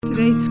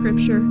Today's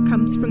scripture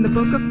comes from the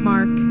book of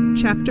Mark,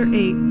 chapter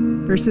 8,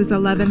 verses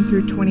 11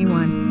 through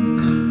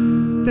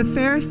 21. The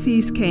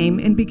Pharisees came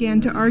and began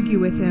to argue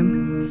with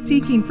him,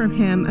 seeking from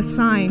him a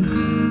sign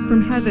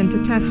from heaven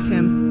to test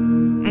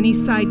him. And he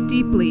sighed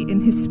deeply in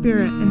his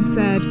spirit and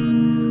said,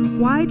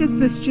 "Why does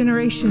this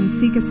generation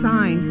seek a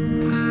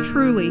sign?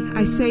 Truly,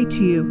 I say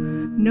to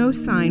you, no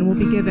sign will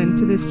be given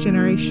to this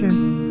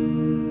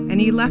generation." And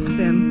he left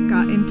them,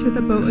 got into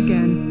the boat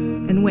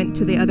again, and went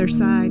to the other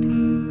side.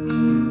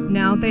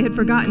 Now they had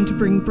forgotten to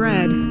bring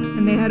bread,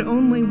 and they had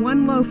only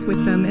one loaf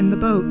with them in the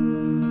boat.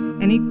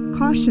 And he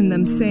cautioned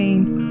them,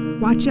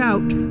 saying, "Watch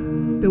out,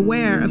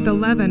 beware of the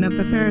leaven of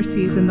the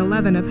Pharisees and the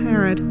leaven of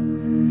Herod."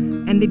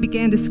 And they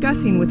began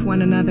discussing with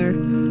one another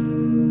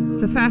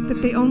the fact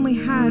that they only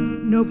had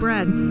no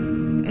bread.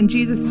 And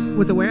Jesus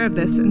was aware of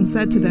this and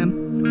said to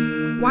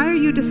them, "Why are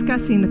you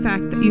discussing the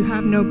fact that you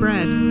have no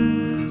bread?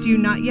 Do you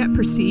not yet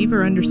perceive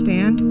or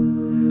understand?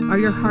 Are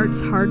your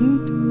hearts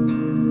hardened?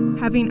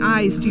 Having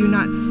eyes, do you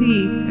not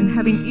see? And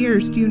having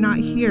ears, do you not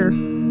hear?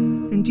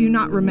 And do you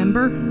not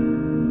remember?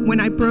 When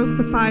I broke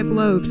the 5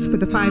 loaves for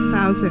the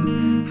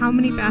 5,000, how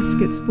many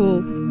baskets full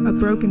of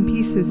broken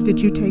pieces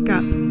did you take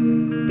up?"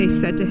 They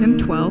said to him,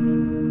 12.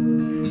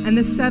 "And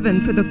the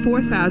 7 for the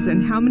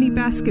 4,000, how many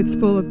baskets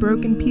full of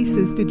broken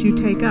pieces did you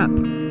take up?"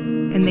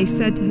 And they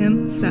said to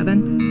him,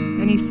 7.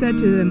 And he said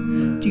to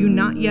them, "Do you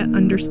not yet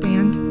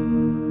understand?"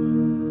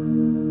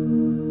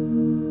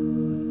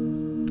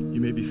 You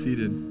may be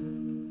seated.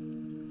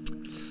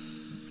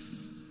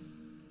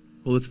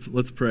 Well,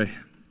 let's pray.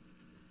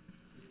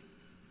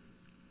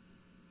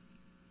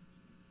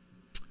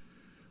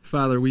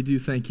 Father, we do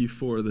thank you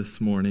for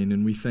this morning,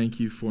 and we thank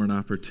you for an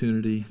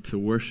opportunity to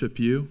worship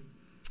you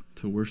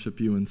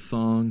in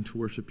song, to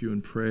worship you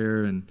in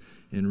prayer and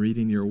in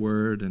reading your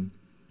word. And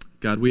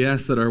God, we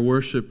ask that our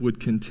worship would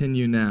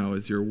continue now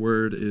as your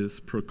word is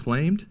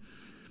proclaimed.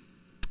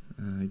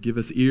 Give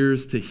us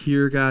ears to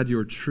hear, God,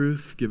 your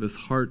truth. Give us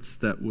hearts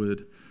that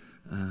would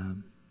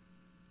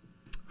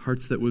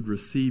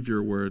receive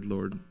your word,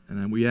 Lord.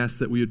 And we ask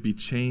that we would be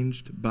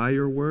changed by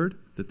your word,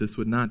 that this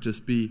would not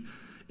just be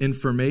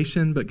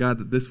information, but God,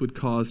 that this would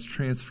cause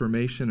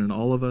transformation in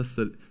all of us,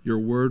 that your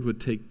word would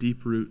take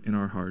deep root in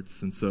our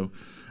hearts. And so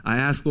I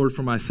ask, Lord,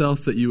 for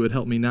myself, that you would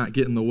help me not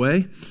get in the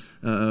way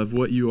of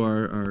what you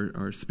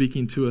are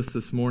speaking to us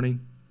this morning.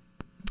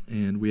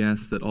 And we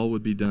ask that all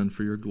would be done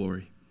for your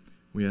glory.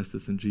 We ask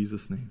this in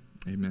Jesus' name.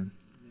 Amen.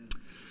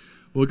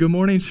 Well, good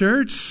morning,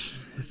 church.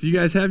 If you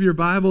guys have your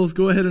Bibles,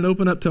 go ahead and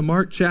open up to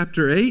Mark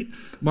chapter 8.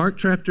 Mark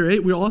chapter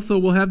 8. We also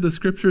will have the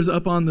scriptures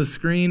up on the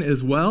screen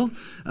as well.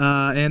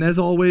 And as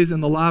always,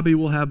 in the lobby,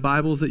 we'll have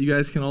Bibles that you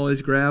guys can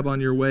always grab on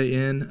your way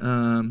in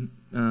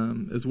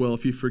as well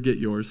if you forget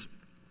yours.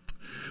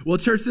 Well,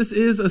 church, this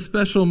is a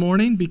special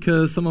morning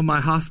because some of my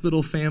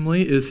hospital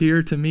family is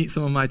here to meet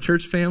some of my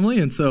church family,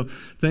 and so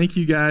thank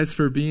you guys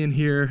for being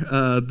here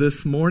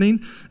this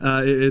morning.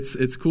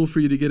 It's cool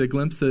for you to get a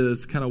glimpse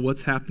of kind of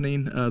what's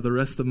happening the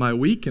rest of my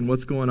week and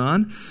what's going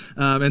on.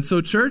 And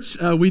so, church,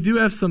 we do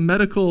have some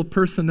medical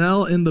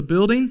personnel in the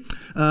building,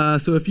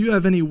 so if you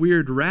have any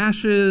weird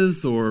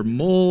rashes or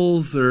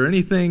moles or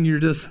anything you're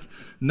just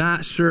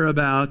not sure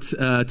about,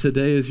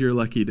 today is your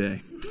lucky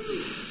day.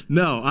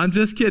 No, I'm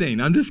just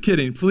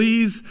kidding.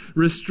 Please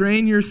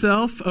restrain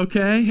yourself,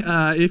 okay?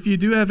 If you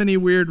do have any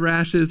weird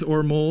rashes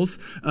or moles,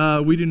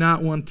 we do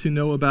not want to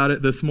know about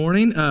it this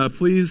morning.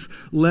 Please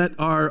let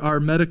our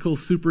medical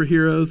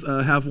superheroes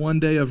have one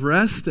day of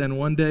rest and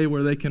one day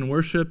where they can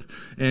worship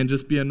and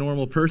just be a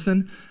normal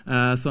person.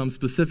 So I'm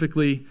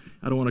specifically,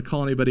 I don't want to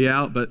call anybody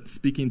out, but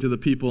speaking to the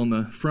people in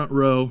the front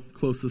row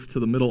closest to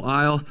the middle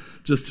aisle,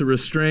 just to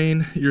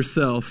restrain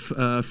yourself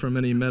from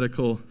any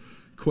medical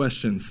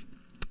questions.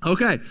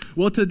 Okay,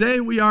 well,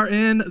 today we are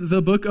in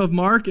the book of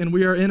Mark, and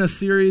we are in a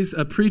series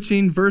of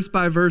preaching verse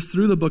by verse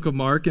through the book of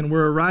Mark, and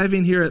we're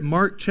arriving here at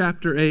Mark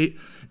chapter 8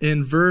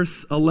 in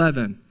verse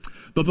 11.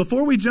 But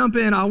before we jump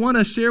in, I want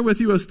to share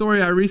with you a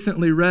story I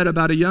recently read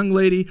about a young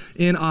lady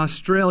in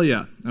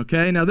Australia.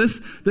 Okay, now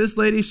this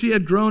lady, she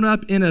had grown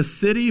up in a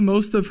city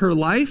most of her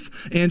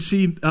life, and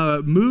she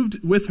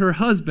moved with her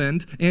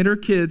husband and her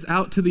kids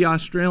out to the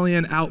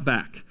Australian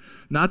outback.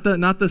 Not the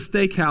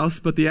steakhouse,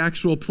 but the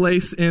actual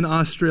place in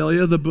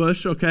Australia, the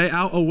bush, okay,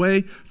 out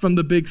away from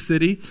the big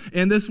city.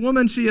 And this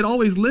woman, she had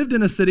always lived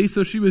in a city,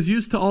 so she was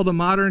used to all the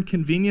modern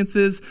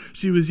conveniences.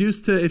 She was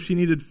used to, if she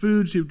needed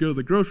food, she would go to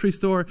the grocery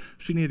store. If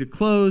she needed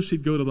clothes,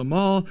 she'd go to the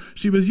mall.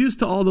 She was used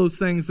to all those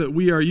things that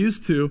we are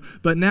used to,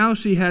 but now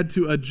she had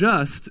to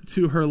adjust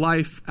to her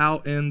life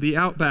out in the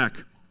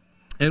outback.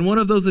 And one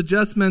of those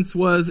adjustments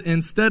was,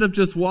 instead of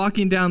just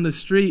walking down the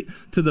street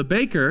to the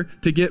baker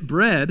to get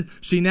bread,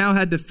 she now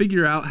had to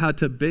figure out how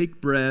to bake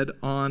bread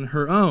on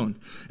her own.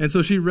 And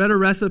so she read a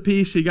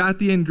recipe, she got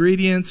the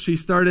ingredients, she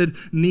started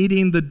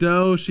kneading the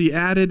dough, she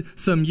added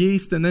some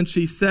yeast, and then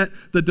she set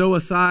the dough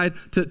aside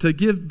to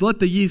let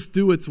the yeast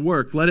do its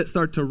work, let it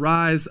start to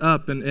rise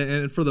up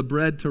and for the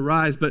bread to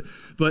rise. But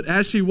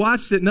as she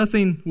watched it,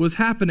 nothing was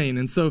happening.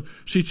 And so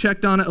she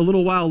checked on it a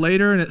little while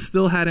later, and it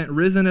still hadn't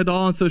risen at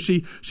all. And so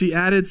she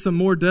added added some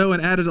more dough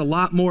and added a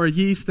lot more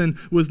yeast and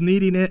was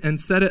kneading it and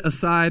set it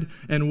aside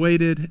and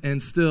waited, and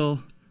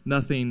still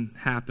nothing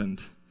happened.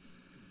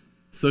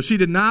 So she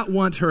did not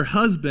want her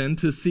husband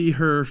to see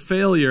her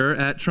failure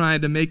at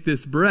trying to make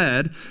this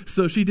bread,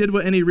 so she did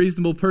what any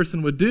reasonable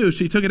person would do.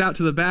 She took it out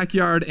to the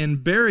backyard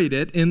and buried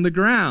it in the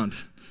ground.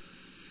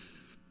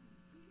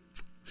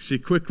 She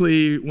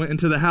quickly went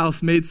into the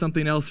house, made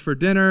something else for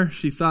dinner.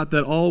 She thought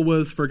that all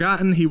was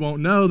forgotten. He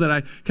won't know that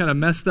I kind of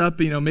messed up,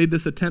 made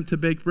this attempt to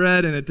bake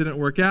bread and it didn't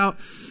work out.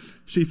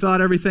 She thought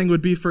everything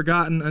would be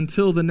forgotten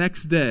until the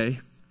next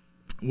day,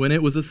 when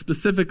it was a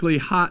specifically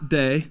hot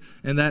day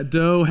and that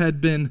dough had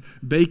been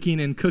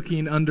baking and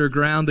cooking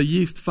underground. The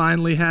yeast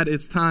finally had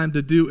its time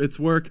to do its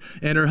work,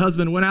 and her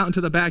husband went out into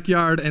the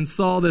backyard and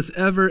saw this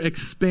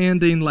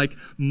ever-expanding like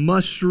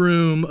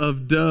mushroom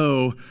of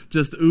dough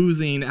just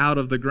oozing out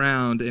of the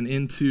ground and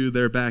into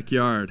their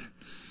backyard.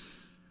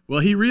 Well,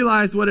 he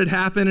realized what had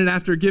happened, and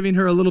after giving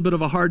her a little bit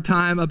of a hard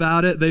time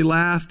about it, they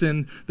laughed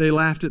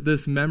at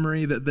this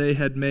memory that they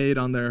had made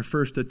on their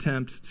first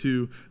attempt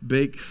to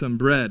bake some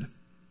bread.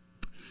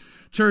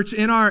 Church,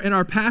 in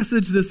our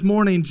passage this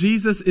morning,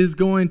 Jesus is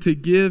going to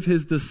give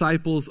his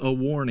disciples a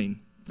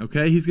warning.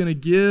 Okay, he's going to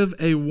give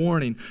a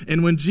warning.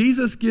 And when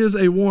Jesus gives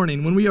a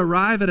warning, when we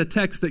arrive at a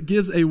text that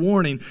gives a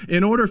warning,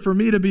 in order for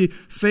me to be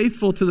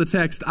faithful to the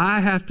text, I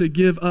have to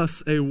give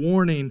us a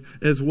warning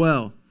as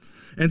well.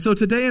 And so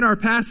today in our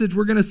passage,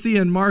 we're going to see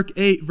in Mark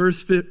 8,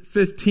 verse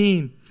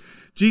 15,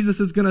 Jesus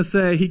is going to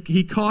say,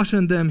 he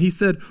cautioned them. He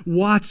said,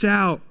 "Watch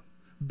out,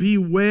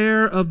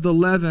 beware of the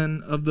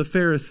leaven of the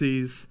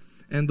Pharisees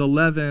and the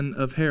leaven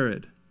of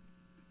Herod."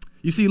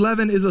 You see,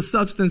 leaven is a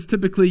substance,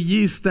 typically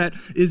yeast, that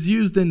is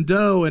used in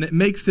dough and it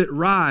makes it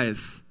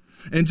rise.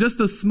 And just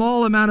a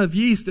small amount of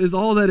yeast is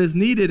all that is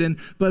needed.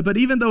 But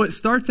even though it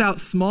starts out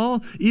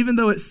small, even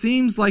though it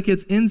seems like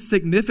it's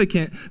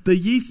insignificant, the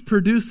yeast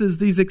produces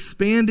these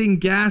expanding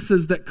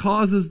gases that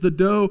causes the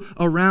dough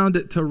around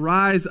it to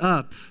rise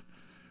up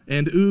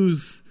and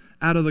ooze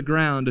out of the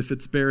ground if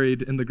it's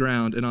buried in the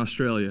ground in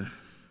Australia.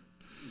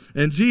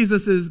 And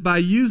Jesus is, by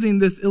using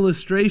this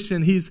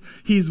illustration,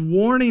 he's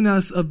warning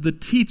us of the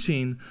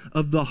teaching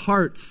of the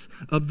hearts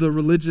of the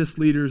religious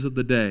leaders of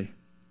the day.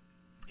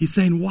 He's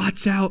saying,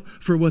 watch out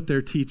for what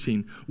they're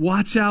teaching.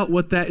 Watch out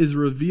what that is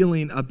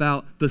revealing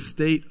about the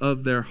state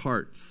of their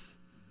hearts.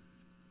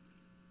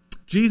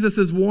 Jesus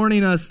is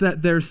warning us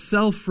that their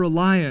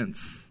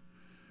self-reliance,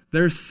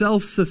 their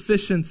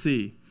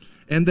self-sufficiency,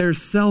 and their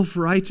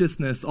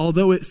self-righteousness,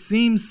 although it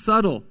seems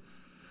subtle,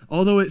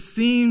 although it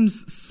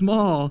seems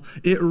small,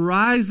 it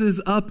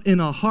rises up in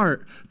a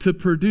heart to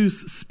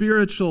produce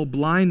spiritual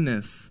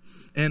blindness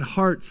and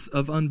hearts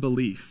of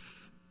unbelief.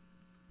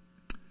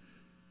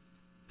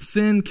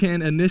 Sin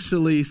can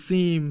initially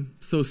seem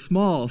so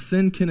small.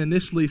 Sin can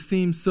initially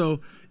seem so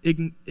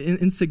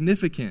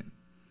insignificant.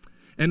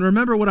 And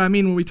remember what I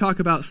mean when we talk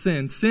about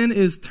sin. Sin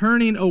is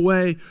turning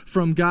away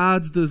from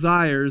God's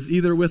desires,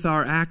 either with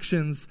our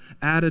actions,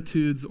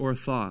 attitudes, or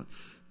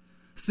thoughts.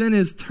 Sin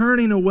is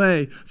turning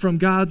away from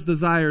God's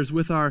desires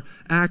with our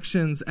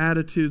actions,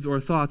 attitudes,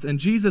 or thoughts. And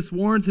Jesus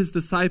warns his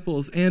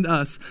disciples and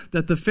us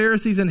that the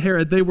Pharisees and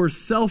Herod, they were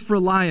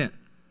self-reliant.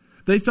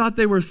 They thought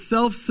they were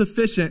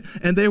self-sufficient,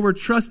 and they were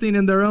trusting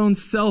in their own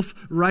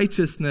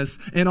self-righteousness.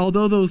 And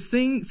although those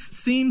things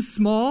seem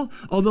small,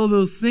 although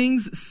those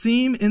things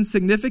seem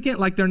insignificant,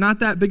 like they're not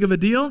that big of a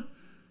deal,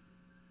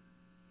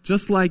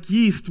 just like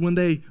yeast, when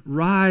they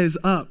rise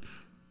up,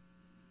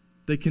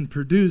 they can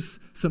produce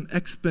some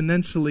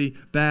exponentially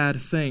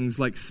bad things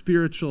like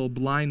spiritual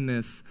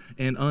blindness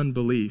and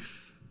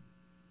unbelief.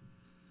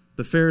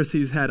 The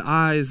Pharisees had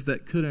eyes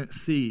that couldn't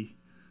see,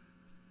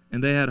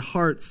 and they had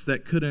hearts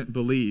that couldn't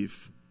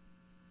believe.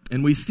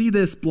 And we see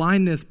this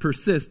blindness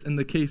persist in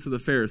the case of the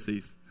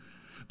Pharisees.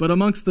 But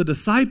amongst the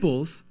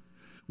disciples,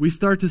 we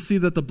start to see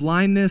that the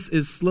blindness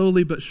is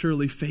slowly but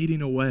surely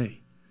fading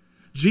away.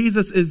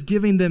 Jesus is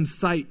giving them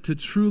sight to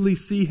truly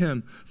see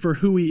him for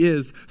who he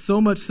is,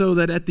 so much so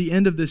that at the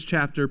end of this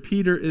chapter,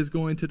 Peter is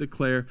going to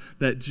declare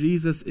that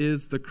Jesus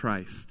is the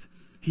Christ.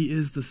 He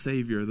is the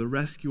Savior, the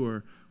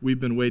rescuer we've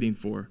been waiting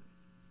for.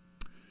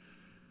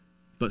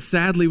 But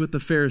sadly, with the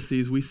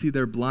Pharisees, we see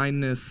their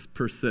blindness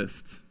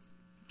persist.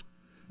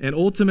 And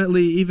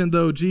ultimately, even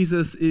though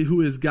Jesus,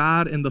 who is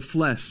God in the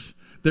flesh,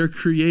 their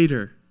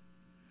creator,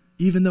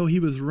 even though he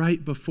was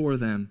right before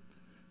them,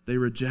 they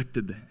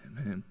rejected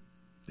him.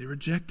 They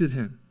rejected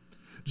him.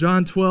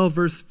 John 12,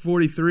 verse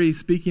 43,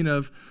 speaking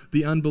of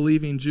the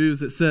unbelieving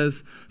Jews, it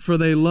says, "For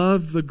they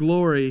loved the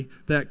glory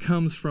that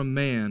comes from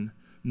man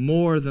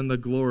more than the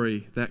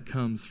glory that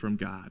comes from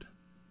God."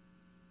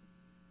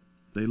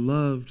 They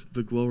loved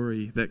the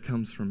glory that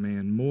comes from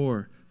man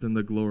more than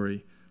the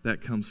glory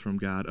that comes from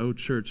God. Oh,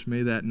 church,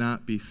 may that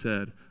not be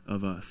said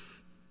of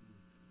us.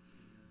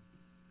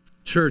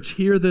 Church,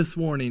 hear this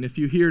warning if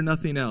you hear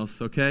nothing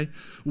else, okay?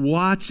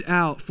 Watch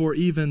out for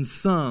even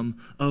some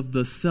of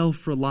the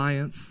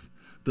self-reliance,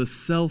 the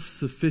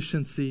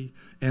self-sufficiency,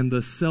 and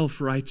the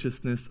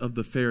self-righteousness of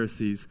the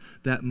Pharisees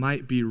that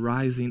might be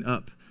rising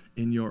up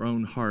in your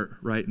own heart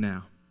right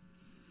now.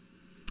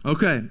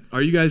 Okay,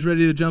 are you guys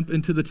ready to jump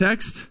into the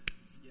text?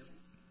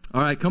 All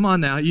right, come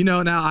on now.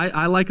 Now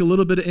I like a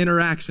little bit of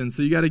interaction,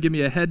 so you got to give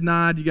me a head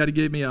nod. You got to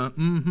give me a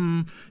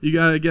mm-hmm. You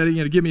got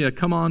to give me a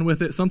come on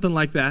with it, something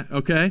like that,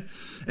 okay?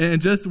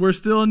 And we're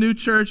still a new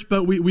church,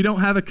 but we don't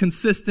have a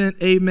consistent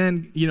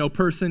amen,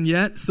 person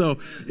yet. So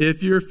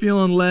if you're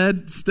feeling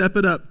led, step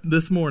it up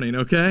this morning,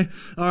 okay?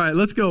 All right,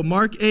 let's go.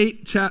 Mark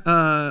 8,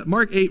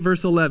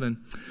 verse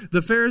 11.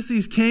 The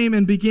Pharisees came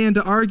and began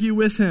to argue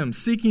with him,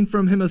 seeking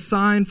from him a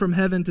sign from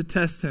heaven to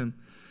test him.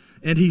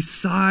 And he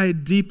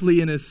sighed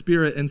deeply in his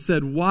spirit and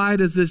said, "Why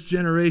does this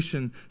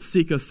generation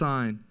seek a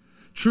sign?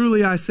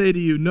 Truly I say to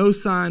you, no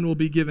sign will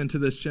be given to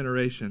this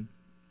generation."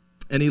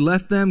 And he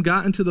left them,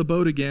 got into the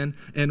boat again,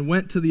 and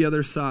went to the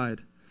other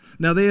side.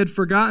 Now they had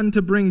forgotten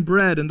to bring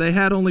bread, and they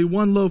had only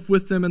one loaf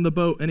with them in the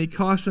boat. And he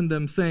cautioned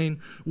them, saying,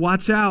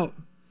 "Watch out,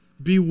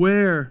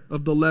 beware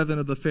of the leaven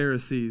of the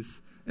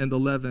Pharisees and the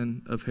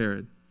leaven of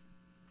Herod."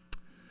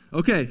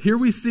 Okay, here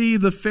we see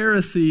the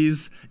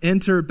Pharisees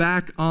enter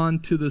back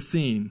onto the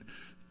scene.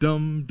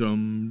 Dum,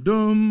 dum,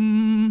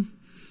 dum.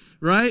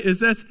 Right?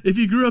 If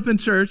you grew up in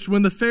church,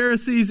 when the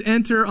Pharisees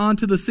enter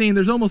onto the scene,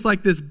 there's almost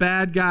like this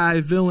bad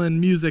guy villain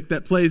music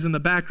that plays in the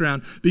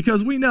background,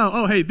 because we know,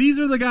 oh, hey, these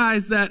are the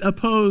guys that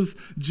oppose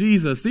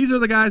Jesus. These are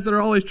the guys that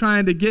are always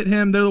trying to get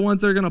him. They're the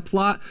ones that are going to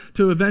plot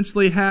to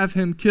eventually have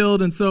him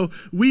killed. And so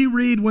we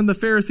read when the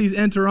Pharisees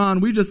enter on,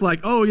 we just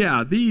like, oh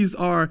yeah, these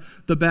are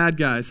the bad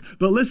guys.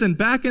 But listen,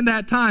 back in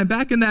that time,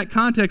 back in that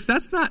context,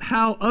 that's not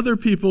how other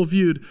people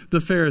viewed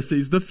the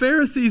Pharisees. The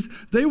Pharisees,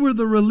 they were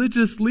the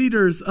religious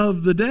leaders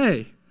of the day.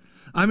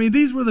 I mean,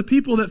 these were the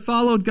people that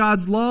followed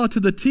God's law to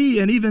the T,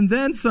 and even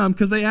then some,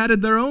 because they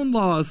added their own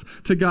laws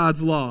to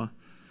God's law.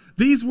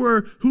 These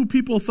were who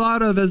people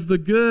thought of as the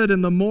good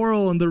and the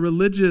moral and the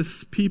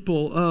religious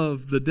people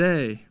of the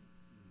day.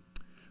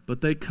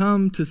 But they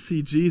come to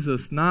see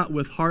Jesus not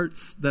with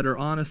hearts that are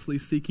honestly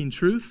seeking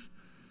truth.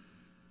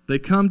 They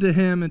come to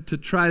him and to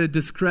try to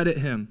discredit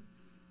him,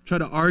 try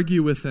to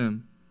argue with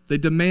him. They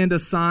demand a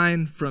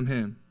sign from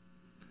him.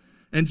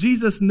 And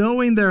Jesus,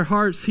 knowing their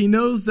hearts, he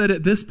knows that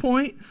at this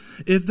point,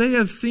 if they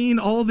have seen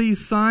all these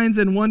signs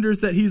and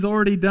wonders that he's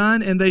already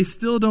done and they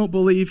still don't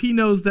believe, he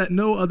knows that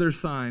no other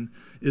sign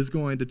is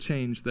going to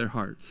change their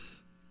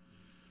hearts.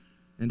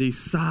 And he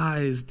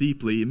sighs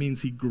deeply. It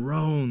means he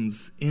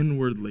groans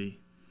inwardly.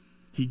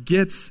 He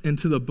gets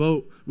into the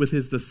boat with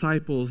his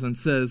disciples and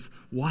says,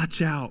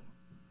 "Watch out,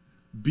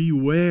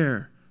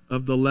 beware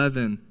of the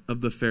leaven of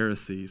the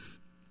Pharisees."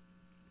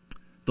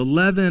 The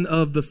leaven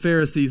of the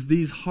Pharisees,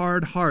 these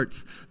hard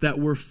hearts that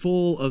were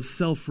full of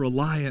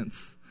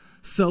self-reliance,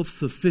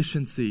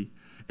 self-sufficiency,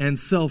 and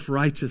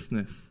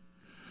self-righteousness.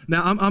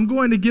 Now, I'm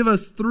going to give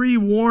us 3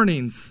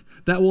 warnings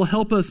that will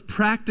help us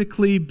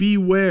practically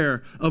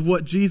beware of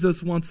what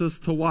Jesus wants us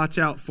to watch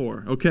out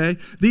for, okay?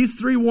 These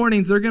 3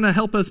 warnings are going to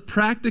help us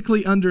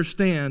practically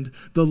understand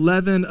the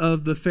leaven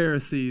of the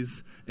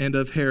Pharisees and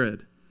of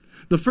Herod.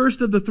 The first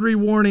of the 3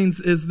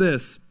 warnings is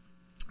this: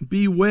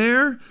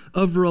 beware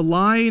of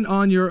relying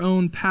on your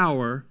own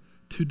power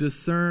to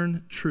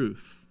discern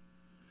truth.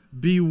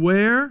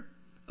 Beware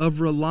of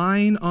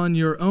relying on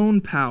your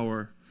own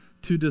power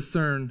to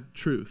discern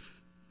truth.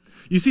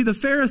 You see, the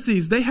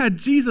Pharisees, they had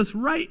Jesus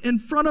right in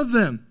front of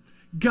them,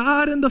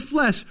 God in the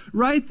flesh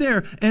right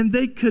there, and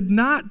they could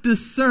not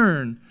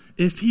discern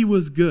if he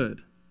was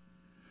good.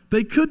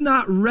 They could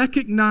not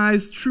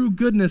recognize true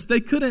goodness. They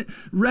couldn't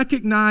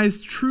recognize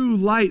true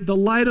light, the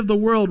light of the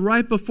world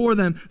right before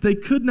them. They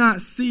could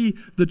not see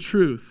the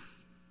truth.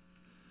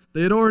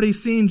 They had already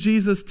seen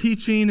Jesus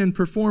teaching and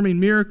performing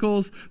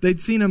miracles. They'd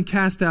seen him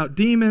cast out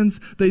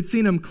demons. They'd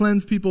seen him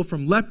cleanse people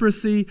from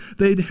leprosy.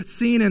 They'd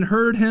seen and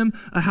heard him,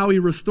 how he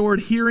restored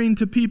hearing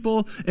to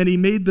people, and he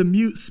made the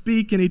mute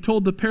speak, and he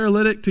told the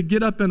paralytic to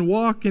get up and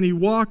walk, and he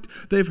walked.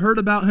 They've heard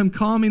about him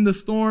calming the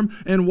storm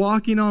and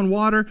walking on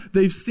water.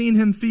 They've seen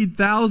him feed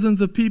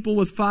thousands of people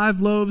with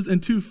 5 loaves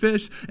and 2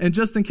 fish, and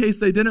just in case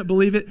they didn't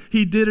believe it,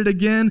 he did it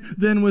again,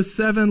 then with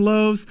 7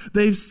 loaves.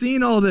 They've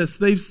seen all this.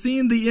 They've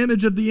seen the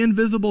image of the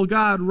invisible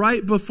God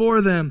right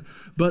before them,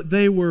 but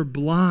they were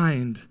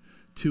blind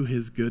to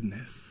his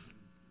goodness.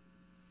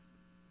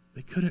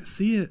 They couldn't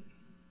see it.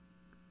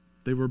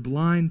 They were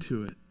blind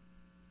to it.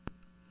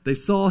 They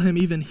saw him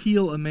even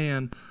heal a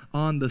man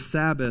on the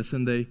Sabbath,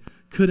 and they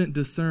couldn't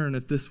discern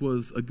if this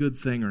was a good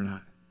thing or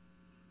not.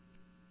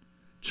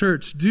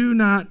 Church, do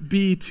not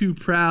be too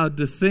proud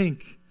to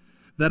think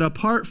that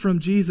apart from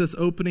Jesus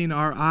opening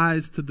our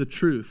eyes to the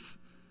truth,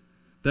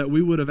 that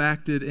we would have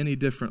acted any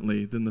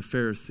differently than the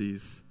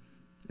Pharisees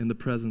in the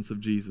presence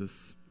of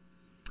Jesus.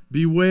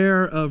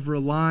 Beware of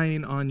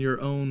relying on your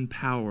own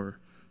power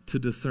to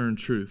discern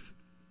truth.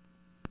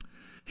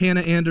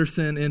 Hannah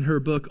Anderson, in her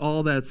book,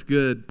 All That's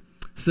Good,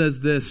 says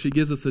this. She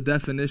gives us a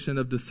definition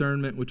of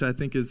discernment, which I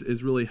think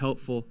is really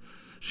helpful.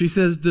 She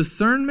says,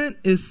 discernment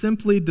is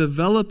simply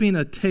developing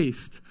a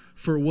taste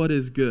for what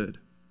is good.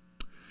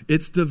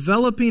 It's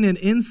developing an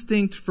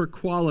instinct for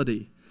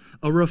quality,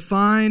 a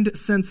refined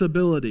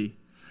sensibility,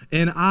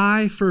 an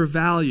eye for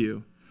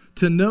value,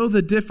 to know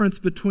the difference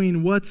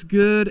between what's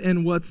good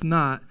and what's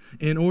not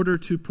in order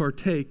to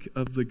partake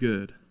of the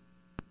good.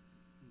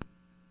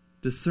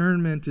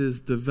 Discernment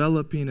is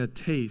developing a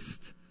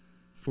taste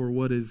for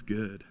what is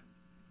good.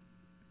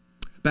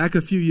 Back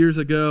a few years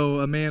ago,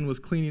 a man was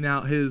cleaning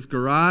out his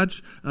garage.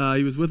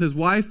 He was with his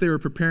wife. They were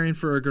preparing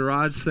for a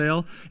garage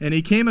sale, and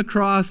he came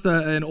across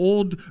an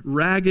old,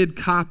 ragged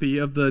copy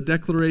of the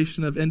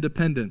Declaration of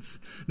Independence.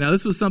 Now,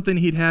 this was something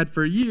he'd had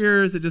for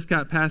years. It just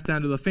got passed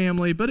down to the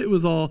family, but it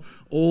was all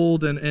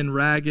old and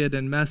ragged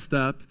and messed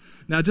up.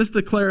 Now, just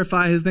to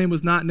clarify, his name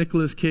was not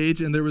Nicolas Cage,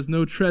 and there was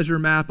no treasure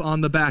map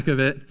on the back of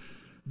it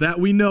that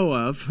we know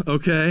of,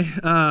 okay?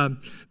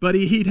 But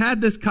he'd had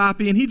this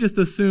copy, and he just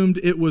assumed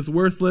it was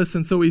worthless,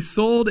 and so he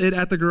sold it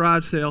at the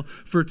garage sale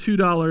for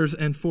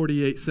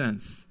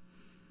 $2.48.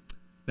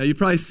 Now, you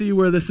probably see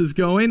where this is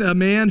going. A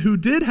man who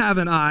did have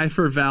an eye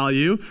for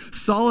value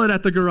saw it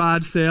at the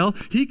garage sale.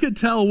 He could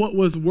tell what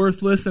was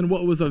worthless and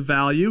what was of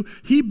value.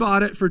 He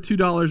bought it for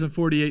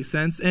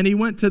 $2.48, and he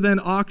went to then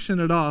auction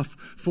it off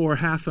for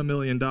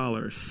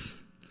 $500,000.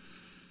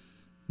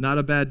 Not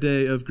a bad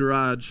day of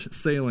garage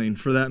sailing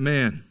for that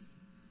man.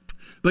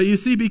 But you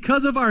see,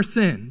 because of our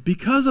sin,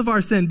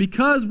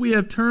 because we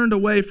have turned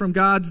away from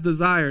God's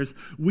desires,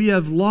 we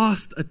have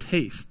lost a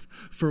taste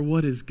for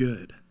what is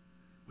good.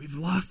 We've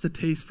lost the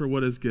taste for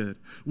what is good.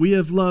 We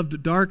have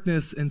loved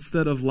darkness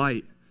instead of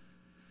light.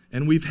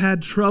 And we've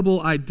had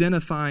trouble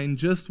identifying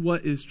just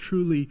what is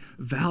truly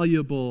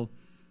valuable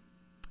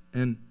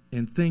and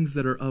things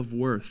that are of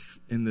worth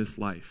in this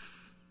life.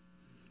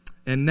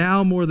 And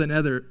now more than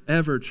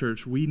ever,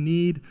 church, we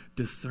need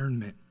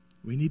discernment.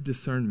 We need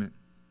discernment.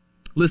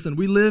 Listen,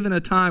 we live in a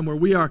time where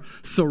we are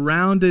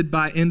surrounded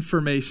by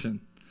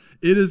information.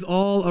 It is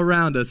all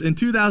around us. In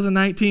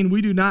 2019,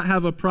 we do not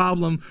have a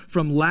problem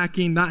from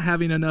not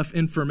having enough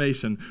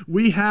information.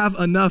 We have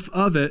enough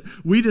of it.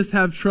 We just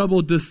have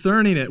trouble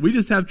discerning it. We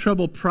just have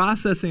trouble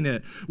processing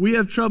it. We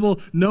have trouble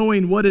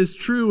knowing what is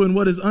true and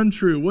what is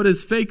untrue, what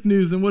is fake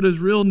news and what is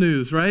real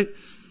news, right?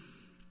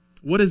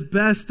 What is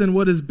best and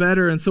what is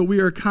better. And so we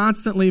are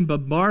constantly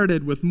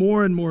bombarded with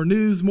more and more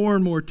news, more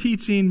and more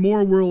teaching,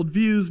 more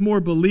worldviews, more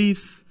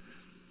beliefs.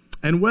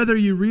 And whether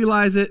you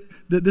realize it,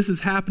 that this is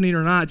happening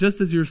or not,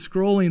 just as you're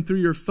scrolling through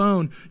your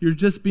phone, you're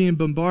just being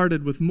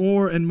bombarded with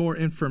more and more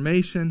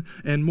information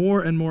and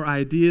more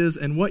ideas.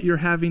 And what you're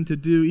having to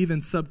do,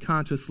 even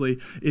subconsciously,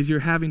 is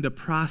you're having to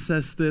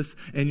process this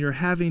and you're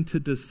having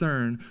to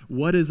discern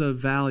what is of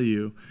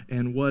value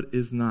and what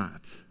is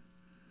not.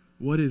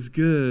 What is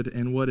good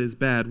and what is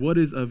bad? What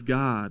is of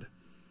God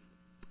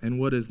and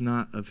what is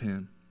not of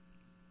Him?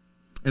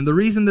 And the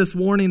reason this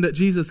warning that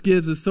Jesus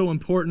gives is so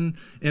important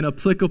and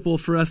applicable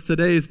for us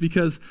today is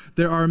because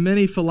there are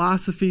many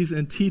philosophies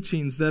and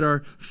teachings that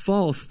are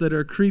false, that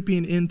are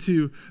creeping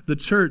into the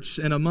church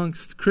and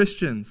amongst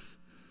Christians.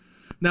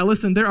 Now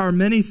listen, there are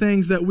many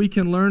things that we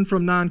can learn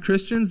from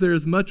non-Christians. There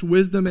is much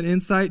wisdom and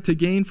insight to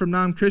gain from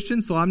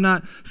non-Christians, so I'm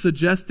not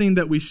suggesting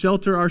that we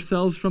shelter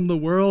ourselves from the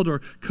world or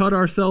cut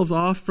ourselves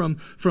off from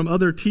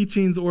other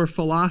teachings or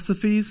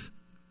philosophies.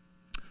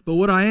 But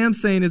what I am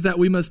saying is that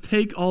we must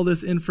take all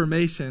this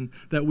information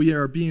that we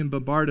are being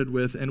bombarded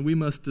with, and we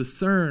must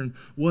discern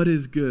what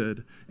is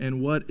good and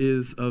what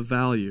is of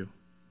value.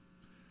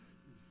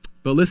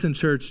 But listen,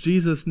 church,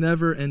 Jesus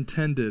never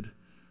intended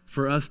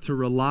for us to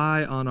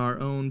rely on our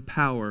own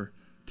power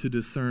to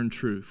discern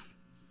truth.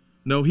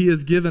 No, He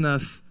has given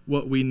us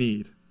what we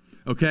need.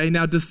 Okay,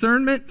 now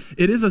discernment,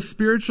 it is a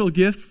spiritual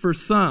gift for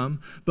some,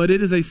 but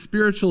it is a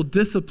spiritual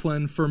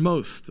discipline for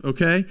most,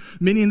 okay?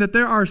 Meaning that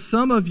there are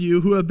some of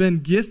you who have been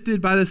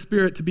gifted by the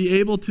Spirit to be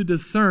able to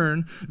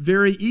discern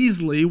very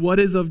easily what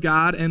is of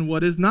God and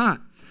what is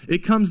not.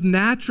 It comes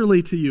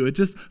naturally to you. It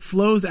just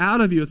flows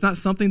out of you. It's not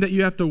something that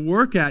you have to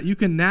work at. You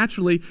can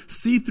naturally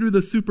see through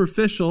the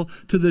superficial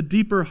to the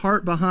deeper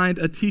heart behind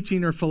a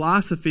teaching or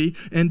philosophy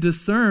and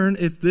discern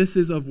if this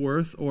is of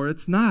worth or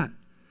it's not.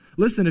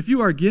 Listen, if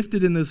you are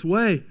gifted in this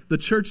way, the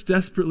church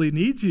desperately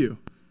needs you.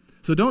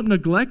 So don't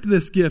neglect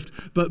this gift,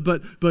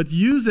 but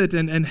use it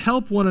and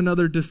help one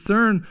another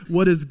discern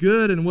what is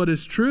good and what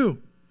is true.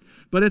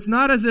 But it's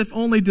not as if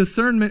only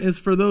discernment is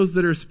for those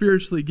that are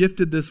spiritually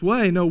gifted this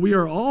way. No, we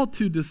are all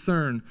to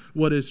discern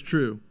what is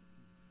true.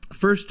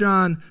 1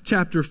 John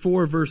chapter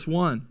 4, verse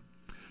 1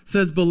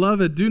 says,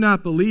 "Beloved, do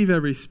not believe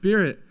every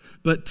spirit,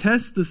 but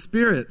test the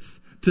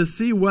spirits to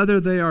see whether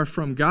they are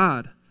from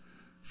God.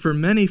 For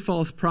many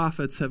false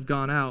prophets have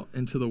gone out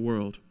into the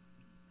world."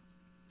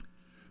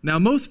 Now,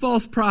 most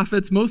false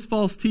prophets, most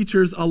false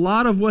teachers, a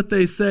lot of what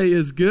they say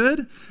is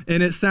good,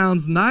 and it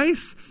sounds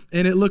nice,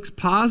 and it looks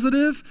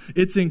positive.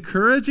 It's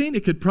encouraging.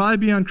 It could probably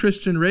be on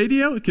Christian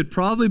radio. It could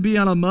probably be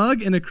on a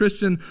mug in a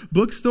Christian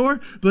bookstore,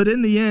 but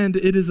in the end,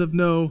 it is of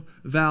no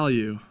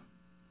value.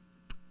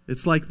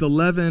 It's like the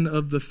leaven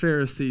of the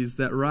Pharisees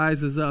that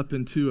rises up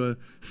into a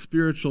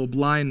spiritual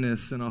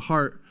blindness and a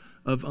heart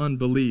of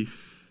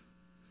unbelief.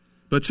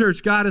 But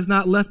church, God has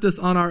not left us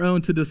on our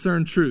own to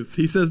discern truth.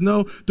 He says,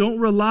 no, don't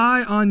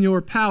rely on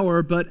your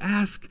power, but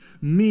ask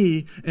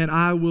me and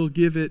I will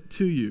give it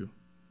to you.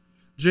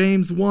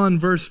 James 1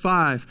 verse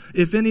 5,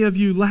 if any of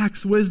you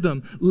lacks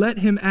wisdom, let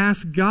him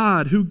ask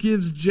God, who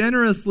gives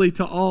generously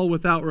to all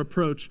without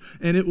reproach,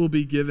 and it will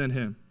be given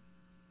him.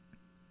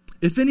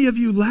 If any of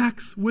you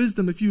lacks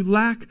wisdom, if you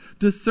lack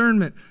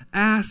discernment,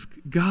 ask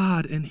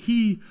God, and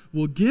he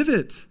will give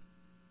it.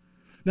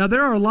 Now,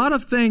 there are a lot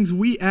of things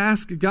we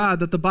ask God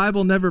that the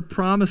Bible never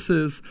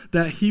promises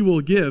that he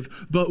will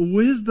give, but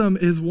wisdom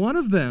is one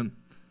of them.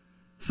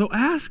 So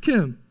ask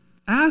him.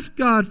 Ask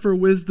God for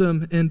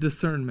wisdom and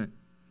discernment.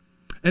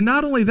 And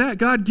not only that,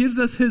 God gives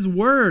us his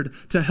word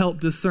to help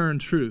discern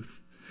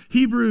truth.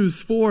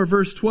 Hebrews 4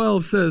 verse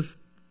 12 says,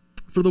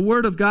 for the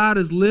word of God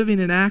is living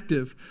and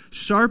active,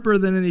 sharper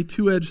than any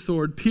two-edged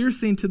sword,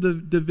 piercing to the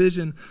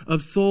division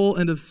of soul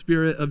and of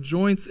spirit, of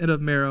joints and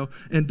of marrow,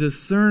 and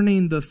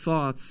discerning the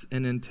thoughts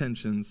and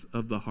intentions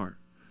of the heart.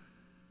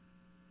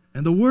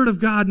 And the word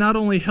of God not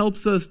only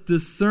helps us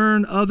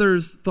discern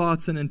others'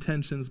 thoughts and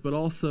intentions, but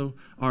also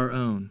our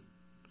own.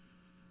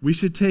 We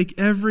should take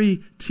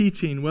every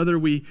teaching, whether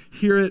we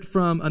hear it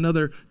from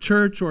another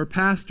church or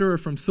pastor or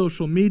from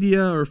social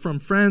media or from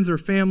friends or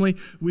family,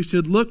 we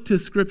should look to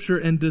Scripture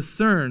and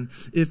discern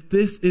if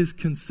this is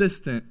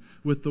consistent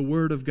with the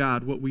Word of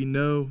God, what we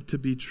know to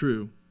be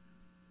true.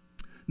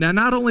 Now,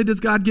 not only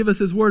does God give us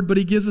his word, but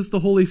he gives us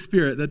the Holy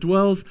Spirit that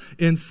dwells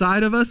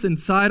inside of us,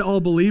 inside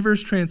all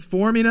believers,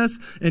 transforming us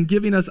and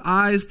giving us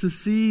eyes to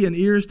see and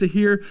ears to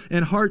hear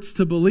and hearts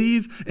to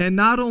believe. And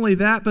not only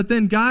that, but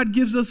then God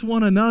gives us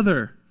one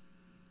another.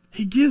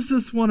 He gives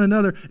us one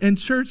another. And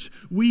church,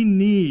 we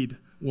need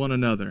one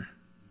another.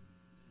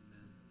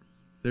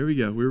 There we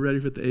go. We're ready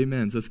for the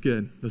amens. That's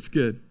good. That's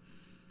good.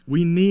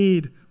 We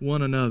need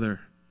one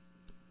another.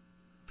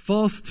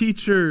 False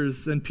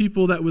teachers and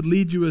people that would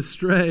lead you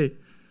astray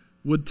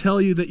would tell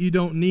you that you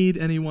don't need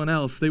anyone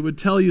else. They would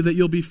tell you that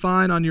you'll be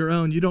fine on your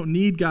own. You don't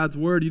need God's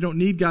word. You don't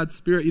need God's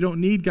Spirit. You don't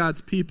need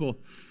God's people.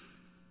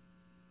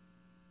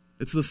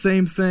 It's the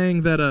same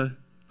thing that a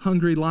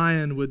hungry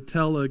lion would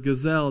tell a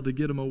gazelle to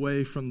get him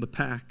away from the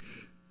pack.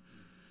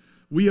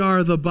 We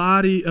are the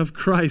body of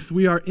Christ.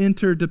 We are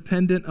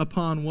interdependent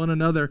upon one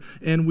another,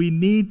 and we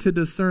need to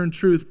discern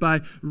truth by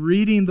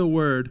reading the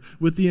Word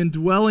with the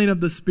indwelling of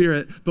the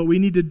Spirit, but we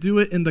need to do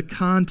it in the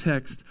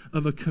context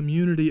of a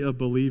community of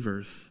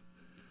believers.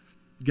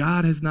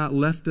 God has not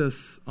left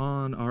us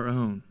on our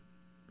own.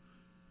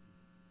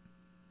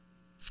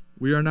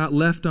 We are not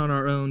left on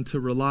our own to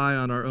rely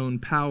on our own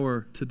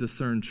power to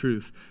discern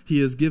truth. He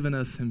has given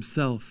us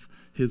himself,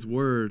 his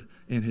word,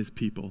 and his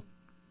people.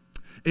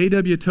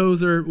 A.W.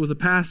 Tozer was a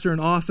pastor and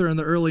author in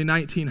the early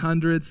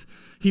 1900s.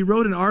 He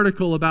wrote an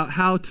article about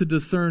how to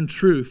discern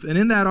truth. And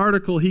in that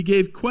article, he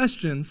gave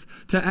questions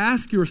to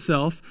ask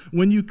yourself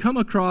when you come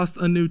across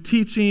a new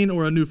teaching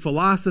or a new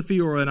philosophy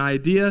or an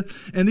idea.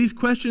 And these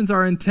questions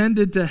are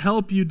intended to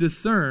help you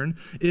discern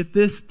if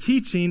this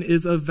teaching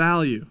is of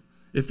value,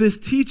 if this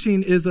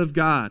teaching is of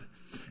God.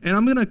 And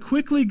I'm going to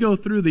quickly go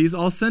through these.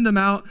 I'll send them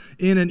out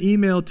in an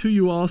email to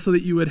you all so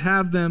that you would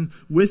have them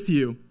with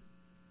you.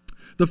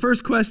 The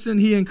first question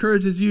he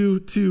encourages you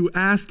to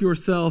ask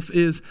yourself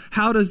is,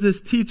 how does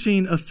this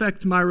teaching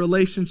affect my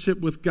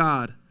relationship with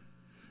God?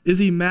 Is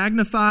he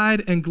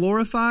magnified and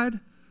glorified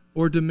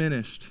or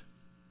diminished?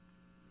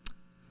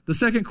 The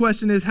second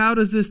question is, how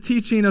does this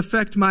teaching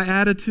affect my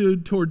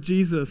attitude toward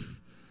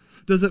Jesus?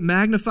 Does it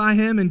magnify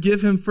him and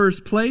give him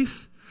first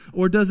place,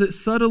 or does it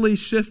subtly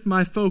shift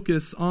my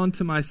focus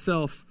onto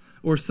myself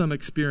or some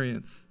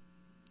experience?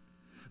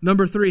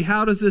 Number 3,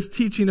 how does this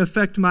teaching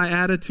affect my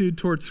attitude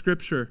toward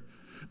Scripture?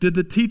 Did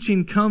the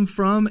teaching come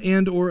from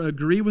and or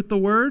agree with the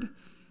Word?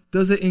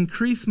 Does it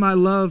increase my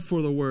love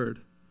for the Word?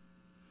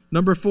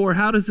 Number 4,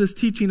 how does this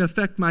teaching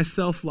affect my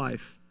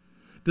self-life?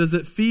 Does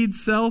it feed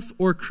self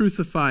or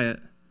crucify it?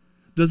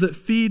 Does it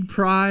feed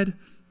pride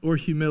or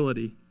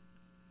humility?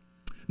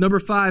 Number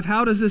 5,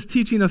 how does this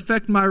teaching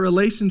affect my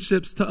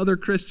relationships to other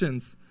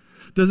Christians?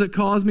 Does it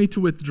cause me to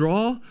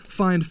withdraw,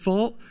 find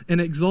fault, and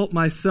exalt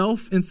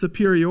myself in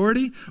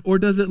superiority? Or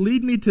does it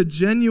lead me to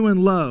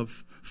genuine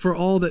love for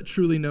all that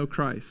truly know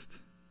Christ?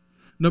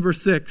 Number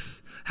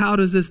 6, how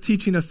does this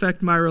teaching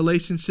affect my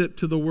relationship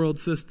to the world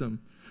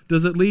system?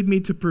 Does it lead me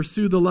to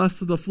pursue the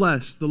lust of the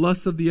flesh, the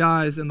lust of the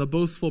eyes, and the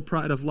boastful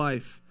pride of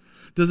life?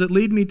 Does it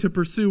lead me to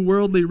pursue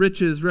worldly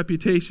riches,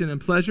 reputation, and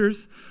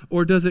pleasures?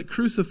 Or does it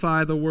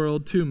crucify the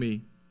world to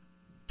me?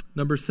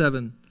 Number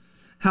 7,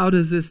 how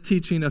does this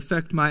teaching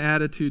affect my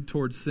attitude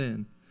towards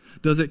sin?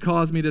 Does it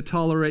cause me to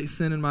tolerate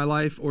sin in my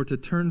life or to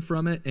turn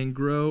from it and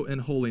grow in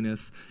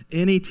holiness?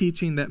 Any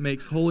teaching that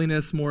makes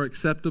holiness more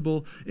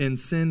acceptable and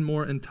sin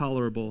more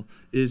intolerable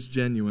is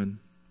genuine.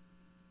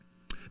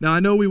 Now, I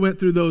know we went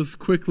through those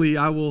quickly.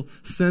 I will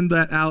send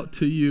that out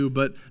to you,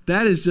 but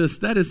that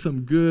is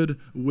some good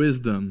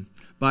wisdom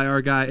by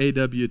our guy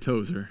A.W.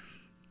 Tozer.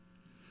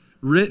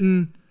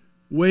 Written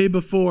way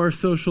before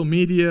social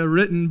media,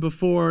 written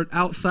before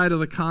outside of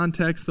the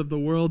context of the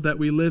world that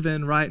we live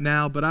in right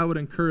now, but I would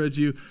encourage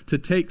you to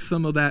take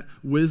some of that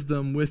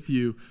wisdom with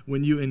you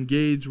when you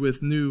engage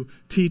with new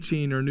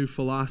teaching or new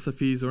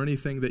philosophies or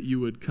anything that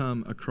you would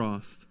come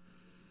across.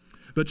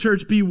 But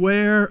church,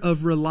 beware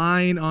of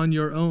relying on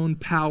your own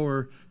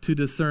power to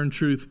discern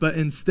truth, but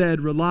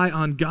instead rely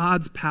on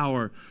God's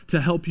power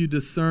to help you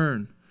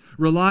discern.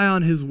 Rely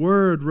on his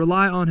word,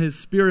 rely on his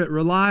spirit,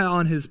 rely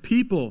on his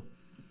people.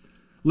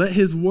 Let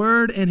his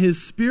word and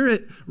his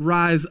spirit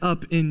rise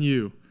up in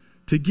you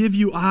to give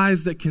you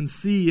eyes that can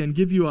see and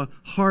give you a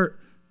heart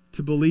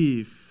to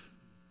believe.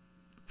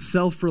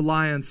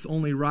 Self-reliance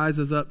only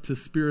rises up to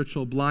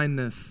spiritual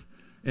blindness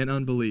and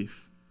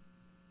unbelief.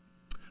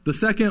 The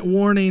second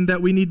warning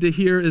that we need to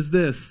hear is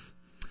this: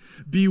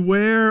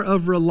 beware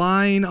of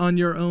relying on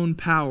your own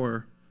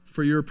power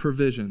for your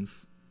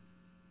provisions.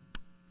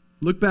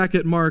 Look back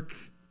at Mark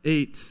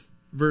 8,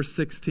 verse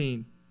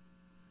 16.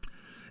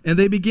 And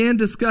they began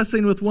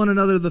discussing with one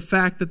another the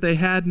fact that they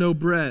had no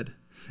bread.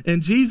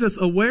 And Jesus,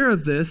 aware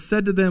of this,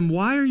 said to them,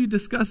 "Why are you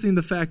discussing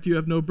the fact you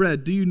have no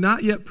bread? Do you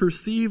not yet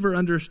perceive or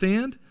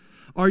understand?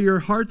 Are your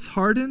hearts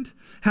hardened?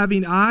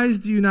 Having eyes,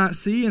 do you not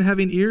see? And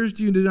having ears,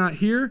 do you not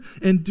hear?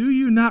 And do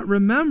you not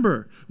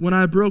remember when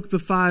I broke the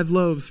 5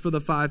 loaves for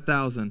the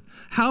 5,000?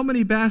 How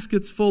many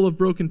baskets full of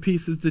broken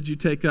pieces did you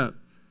take up?"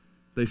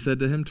 They said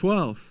to him,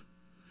 12.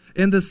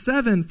 "And the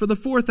 7 for the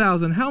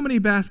 4,000, how many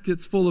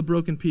baskets full of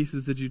broken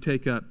pieces did you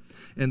take up?"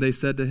 And they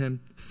said to him,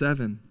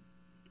 7.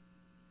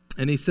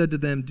 And he said to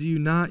them, "Do you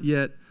not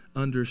yet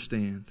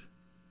understand?"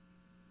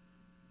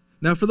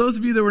 Now, for those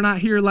of you that were not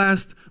here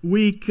last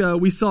week,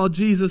 we saw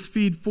Jesus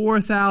feed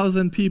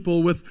 4,000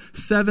 people with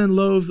 7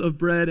 loaves of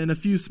bread and a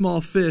few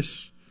small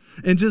fish.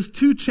 And just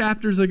 2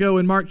 chapters ago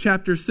in Mark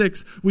chapter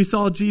 6, we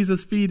saw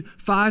Jesus feed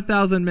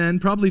 5,000 men,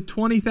 probably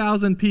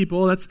 20,000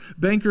 people. That's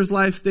Bankers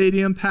Life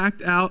Stadium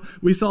packed out.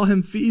 We saw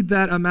him feed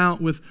that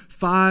amount with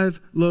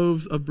 5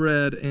 loaves of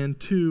bread and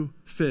 2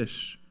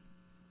 fish.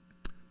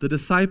 The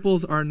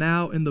disciples are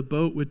now in the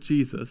boat with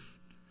Jesus,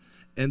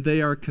 and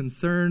they are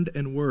concerned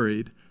and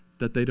worried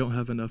that they don't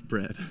have enough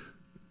bread.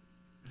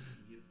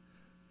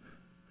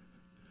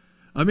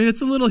 I mean,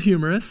 it's a little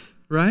humorous,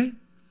 right?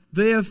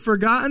 They have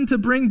forgotten to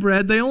bring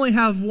bread. They only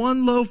have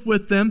 1 loaf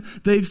with them.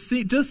 They've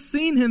just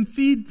seen him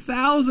feed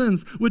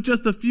thousands with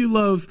just a few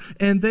loaves,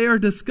 and they are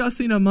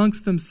discussing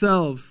amongst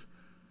themselves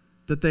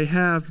that they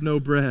have no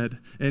bread.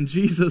 And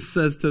Jesus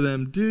says to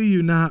them, "Do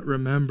you not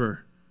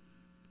remember?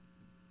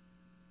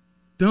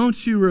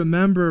 Don't you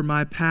remember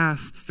my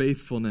past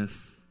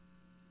faithfulness?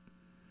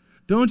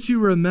 Don't you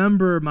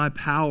remember my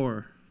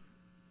power?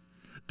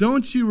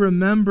 Don't you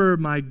remember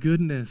my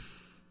goodness?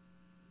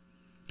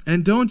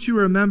 And don't you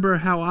remember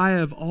how I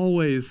have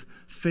always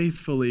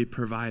faithfully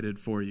provided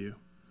for you?"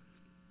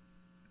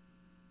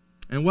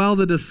 And while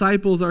the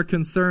disciples are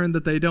concerned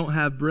that they don't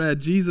have bread,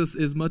 Jesus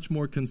is much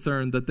more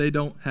concerned that they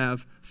don't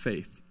have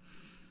faith.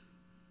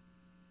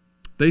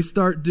 They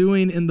start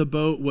doing in the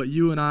boat what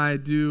you and I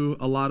do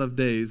a lot of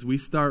days. We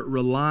start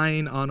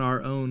relying on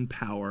our own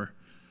power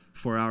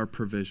for our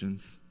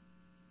provisions.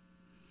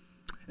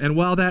 And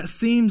while that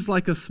seems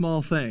like a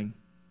small thing,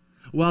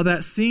 while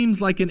that seems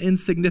like an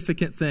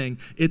insignificant thing,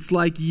 it's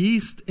like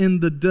yeast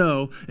in the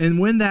dough. And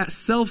when that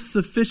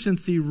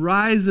self-sufficiency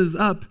rises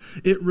up,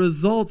 it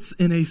results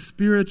in a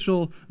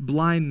spiritual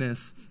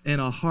blindness and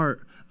a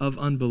heart of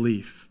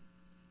unbelief.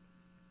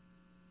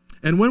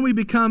 And when we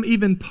become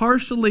even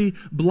partially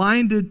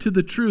blinded to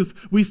the truth,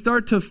 we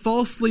start to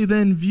falsely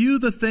then view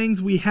the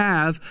things we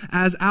have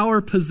as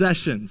our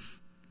possessions.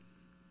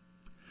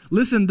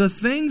 Listen, the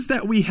things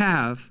that we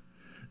have,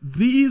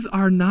 these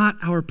are not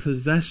our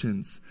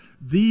possessions.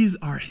 These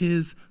are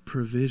his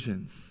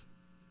provisions.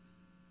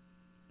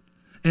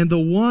 And the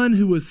one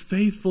who was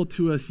faithful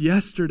to us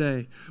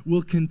yesterday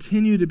will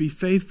continue to be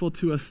faithful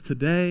to us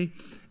today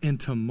and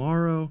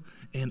tomorrow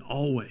and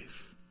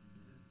always.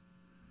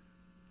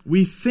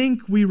 We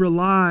think we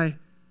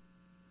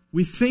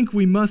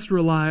must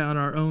rely on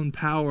our own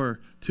power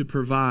to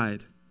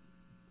provide.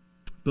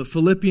 But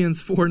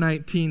Philippians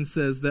 4:19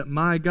 says that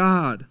my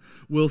God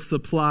will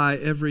supply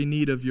every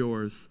need of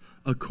yours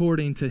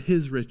according to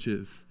his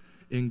riches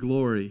in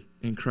glory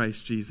in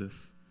Christ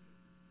Jesus.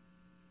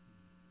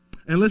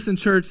 And listen,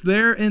 church,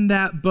 there in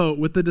that boat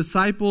with the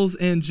disciples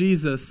and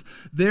Jesus,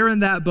 there in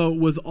that boat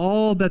was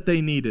all that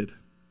they needed.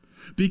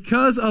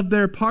 Because of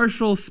their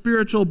partial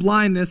spiritual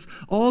blindness,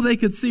 all they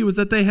could see was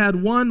that they had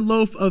 1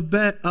 loaf of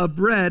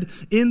bread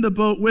in the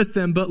boat with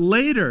them. But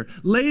later,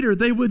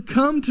 they would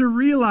come to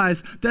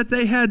realize that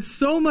they had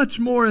so much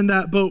more in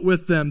that boat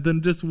with them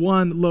than just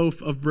 1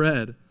 loaf of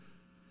bread.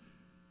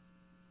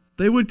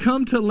 They would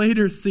come to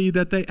later see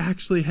that they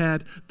actually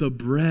had the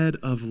bread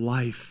of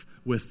life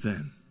with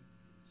them.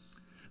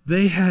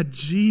 They had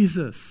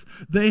Jesus.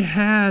 They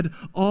had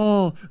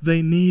all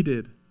they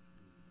needed.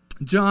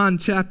 John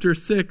chapter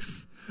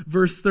 6,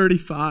 verse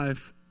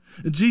 35.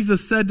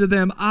 Jesus said to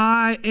them,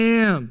 I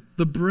am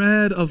the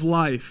bread of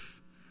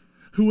life.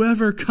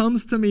 Whoever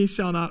comes to me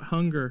shall not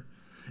hunger,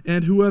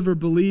 and whoever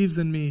believes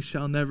in me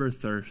shall never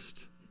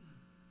thirst.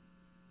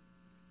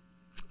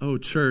 Oh,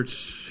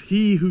 church,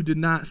 he who did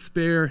not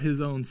spare his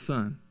own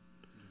son,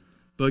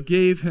 but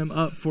gave him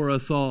up for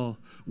us all,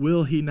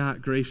 will he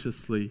not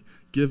graciously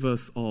give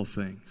us all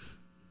things?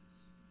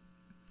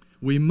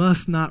 We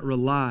must not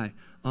rely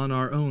on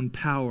our own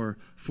power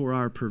for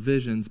our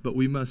provisions, but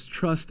we must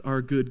trust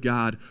our good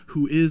God,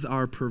 who is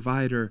our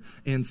provider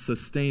and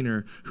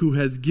sustainer, who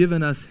has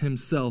given us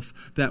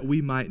himself that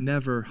we might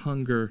never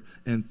hunger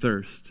and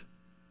thirst.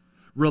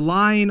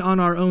 Relying on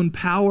our own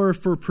power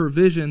for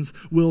provisions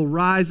will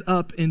rise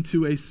up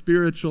into a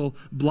spiritual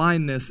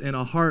blindness and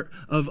a heart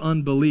of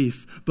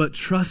unbelief, but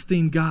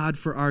trusting God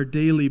for our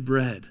daily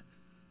bread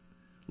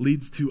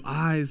leads to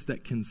eyes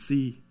that can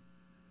see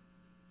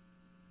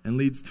and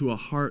leads to a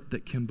heart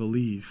that can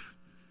believe,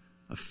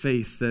 a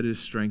faith that is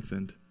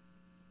strengthened.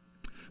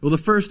 Well, the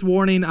first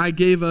warning I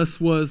gave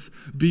us was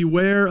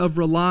beware of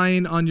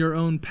relying on your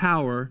own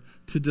power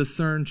to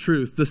discern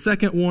truth. The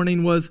second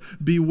warning was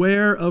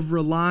beware of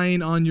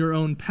relying on your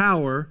own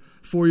power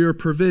for your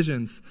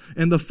provisions.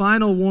 And the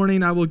final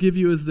warning I will give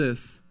you is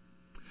this: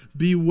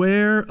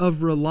 beware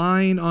of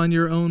relying on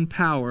your own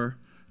power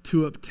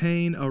to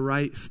obtain a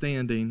right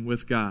standing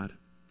with God.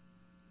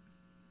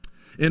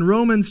 In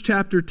Romans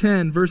chapter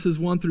 10, verses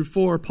 1 through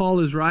 4, Paul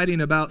is writing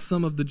about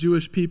some of the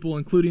Jewish people,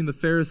 including the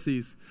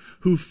Pharisees,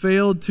 who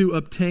failed to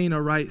obtain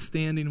a right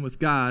standing with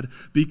God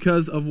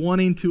because of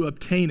wanting to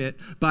obtain it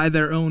by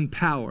their own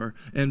power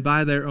and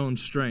by their own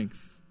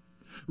strength.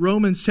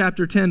 Romans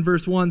chapter 10,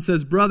 verse 1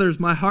 says, "Brothers,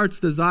 my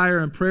heart's desire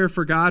and prayer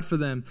for God for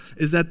them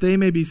is that they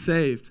may be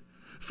saved.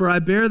 For I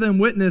bear them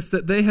witness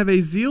that they have a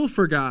zeal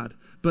for God,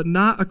 but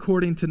not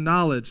according to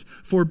knowledge.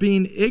 For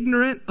being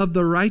ignorant of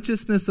the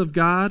righteousness of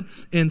God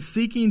and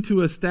seeking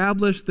to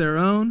establish their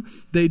own,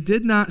 they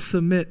did not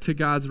submit to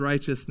God's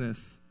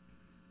righteousness.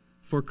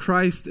 For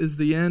Christ is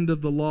the end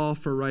of the law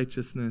for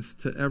righteousness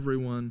to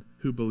everyone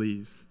who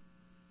believes."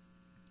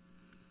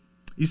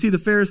 You see, the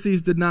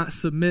Pharisees did not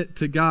submit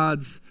to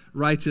God's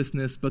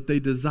righteousness, but they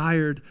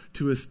desired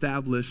to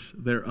establish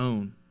their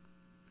own.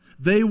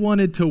 They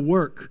wanted to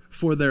work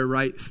for their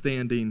right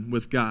standing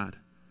with God.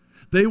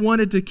 They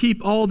wanted to keep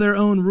all their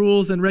own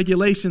rules and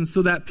regulations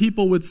so that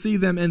people would see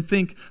them and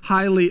think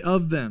highly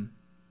of them.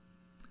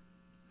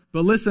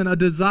 But listen, a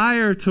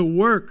desire to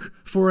work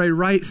for a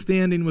right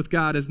standing with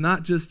God is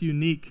not just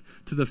unique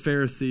to the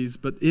Pharisees,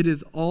 but it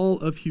is all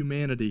of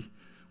humanity.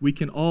 We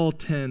can all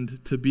tend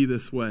to be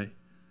this way.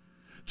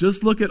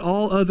 Just look at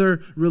all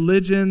other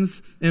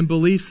religions and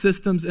belief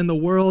systems in the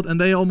world, and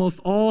they almost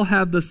all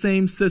have the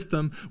same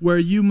system where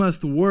you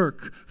must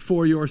work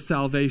for your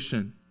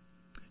salvation.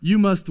 You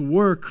must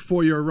work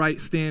for your right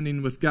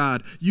standing with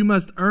God. You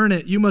must earn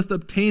it. You must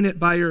obtain it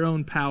by your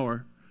own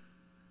power.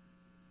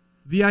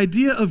 The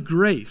idea of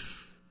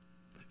grace,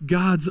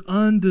 God's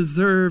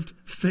undeserved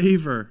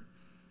favor,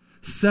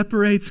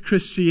 separates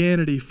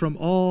Christianity from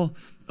all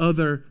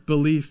other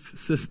belief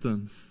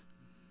systems.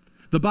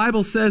 The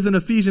Bible says in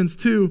Ephesians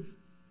 2,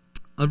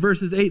 on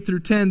verses 8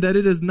 through 10, that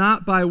it is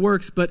not by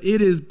works, but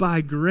it is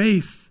by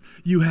grace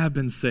you have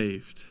been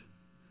saved.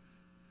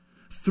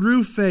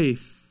 Through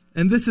faith.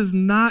 And this is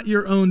not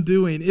your own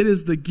doing. It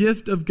is the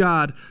gift of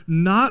God,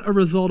 not a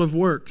result of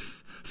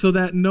works, so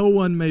that no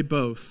one may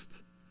boast.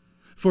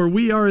 For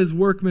we are his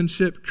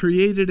workmanship,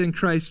 created in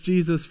Christ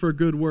Jesus for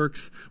good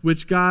works,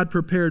 which God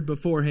prepared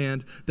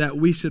beforehand that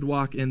we should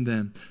walk in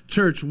them.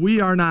 Church, we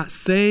are not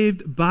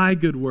saved by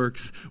good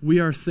works. We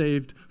are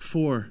saved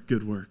for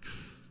good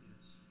works.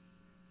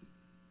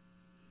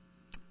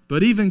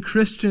 But even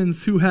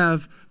Christians who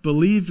have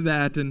believed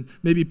that and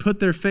maybe put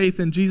their faith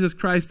in Jesus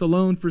Christ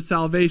alone for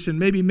salvation,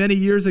 maybe many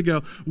years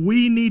ago,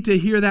 we need to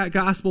hear that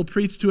gospel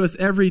preached to us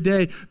every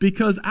day,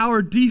 because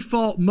our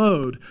default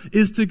mode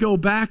is to go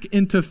back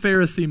into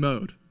Pharisee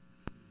mode.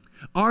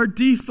 Our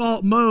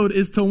default mode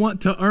is to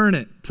want to earn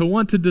it, to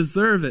want to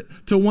deserve it,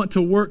 to want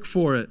to work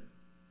for it.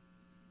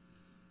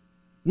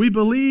 We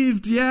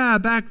believed,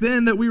 back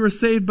then that we were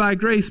saved by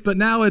grace, but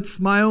now it's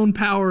my own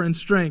power and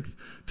strength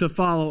to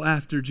follow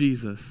after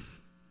Jesus.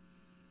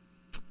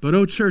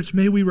 But, church,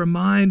 may we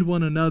remind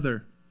one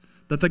another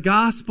that the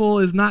gospel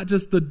is not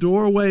just the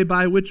doorway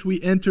by which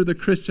we enter the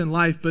Christian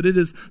life, but it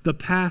is the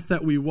path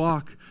that we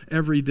walk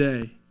every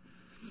day.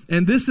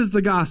 And this is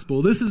the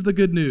gospel. This is the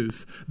good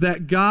news,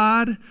 that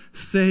God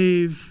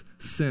saves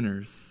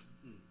sinners.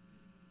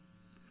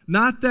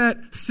 Not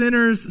that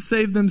sinners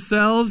save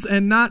themselves,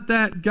 and not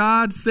that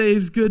God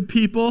saves good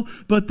people,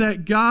 but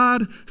that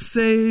God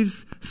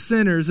saves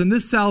sinners. And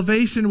this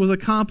salvation was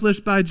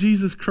accomplished by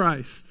Jesus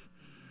Christ,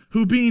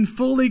 who being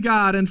fully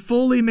God and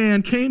fully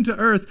man came to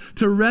earth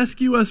to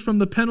rescue us from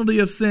the penalty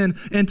of sin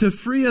and to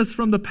free us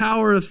from the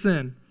power of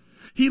sin.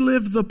 He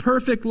lived the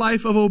perfect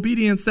life of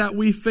obedience that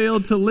we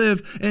failed to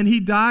live, and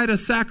he died a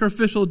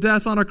sacrificial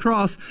death on a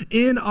cross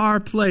in our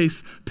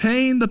place,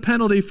 paying the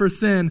penalty for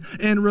sin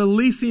and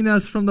releasing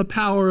us from the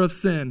power of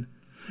sin.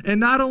 And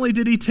not only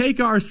did he take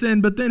our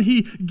sin, but then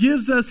he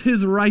gives us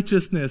his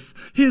righteousness,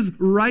 his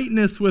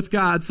rightness with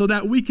God, so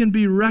that we can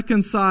be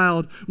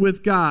reconciled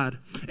with God.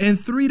 And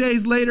 3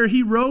 days later,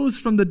 he rose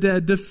from the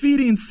dead,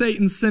 defeating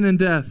Satan, sin, and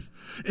death.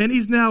 And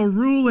he's now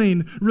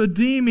ruling,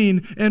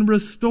 redeeming, and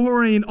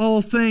restoring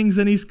all things.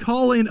 And he's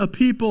calling a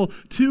people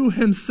to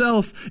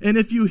himself. And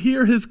if you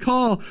hear his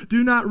call,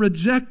 do not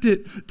reject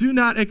it. Do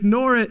not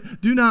ignore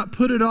it. Do not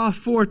put it off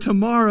for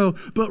tomorrow,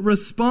 but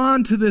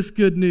respond to this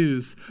good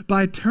news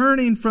by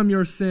turning from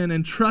your sin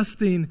and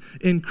trusting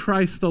in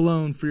Christ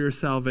alone for your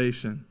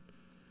salvation.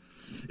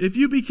 If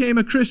you became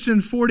a Christian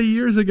 40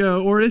 years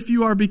ago, or if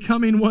you are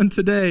becoming one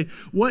today,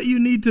 what you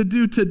need to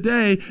do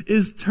today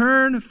is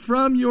turn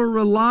from your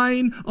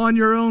relying on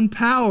your own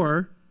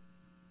power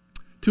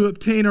to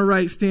obtain a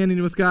right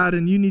standing with God,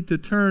 and you need to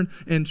turn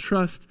and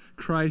trust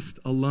Christ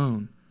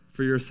alone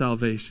for your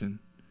salvation.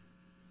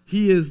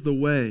 He is the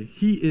way,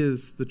 he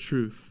is the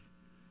truth,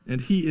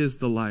 and he is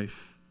the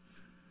life.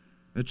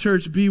 The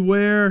church,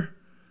 beware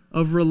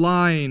of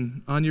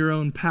relying on your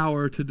own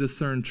power to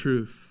discern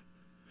truth.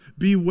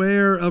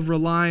 Beware of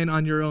relying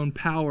on your own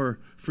power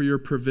for your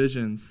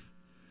provisions.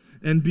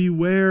 And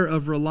beware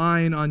of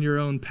relying on your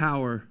own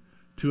power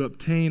to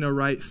obtain a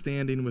right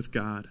standing with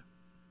God.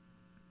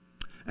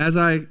 As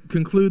I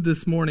conclude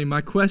this morning,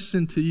 my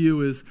question to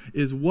you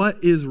is what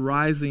is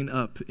rising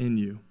up in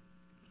you?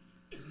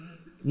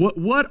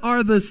 What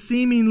are the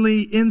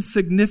seemingly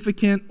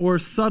insignificant or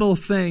subtle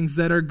things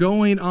that are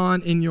going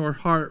on in your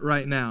heart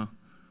right now?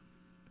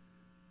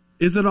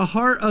 Is it a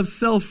heart of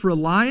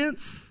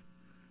self-reliance?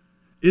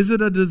 Is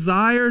it a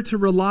desire to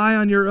rely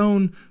on your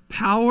own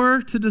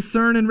power to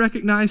discern and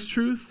recognize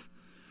truth?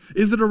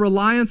 Is it a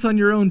reliance on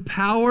your own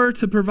power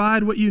to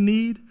provide what you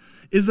need?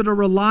 Is it a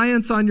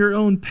reliance on your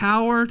own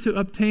power to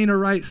obtain a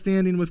right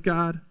standing with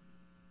God?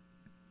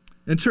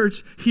 And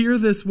church, hear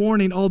this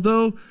warning.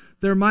 Although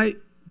there might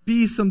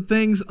be some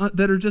things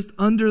that are just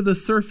under the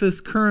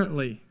surface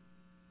currently,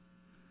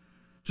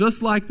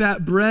 just like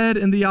that bread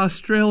in the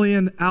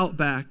Australian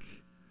outback,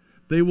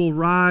 they will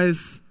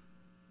rise.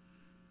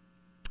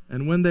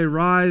 And when they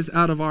rise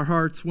out of our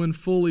hearts, when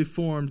fully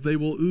formed, they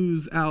will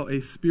ooze out a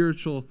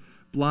spiritual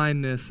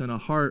blindness and a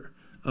heart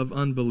of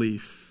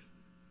unbelief.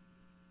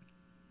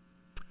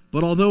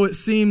 But although it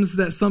seems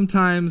that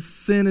sometimes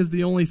sin is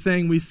the only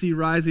thing we see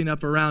rising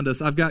up around us,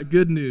 I've got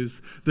good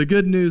news. The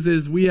good news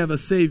is we have a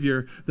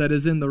Savior that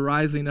is in the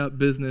rising up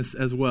business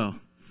as well.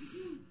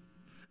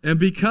 And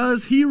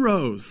because he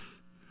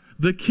rose,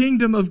 the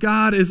kingdom of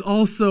God is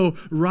also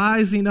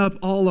rising up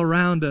all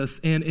around us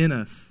and in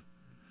us.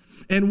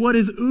 And what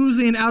is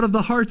oozing out of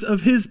the hearts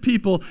of his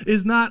people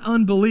is not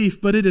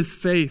unbelief, but it is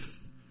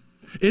faith.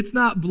 It's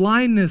not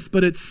blindness,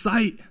 but it's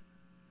sight.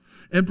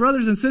 And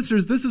brothers and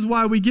sisters, this is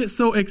why we get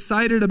so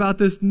excited about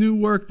this new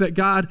work that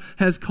God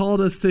has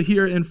called us to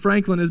here in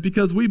Franklin, is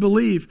because we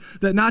believe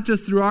that not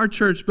just through our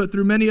church, but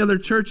through many other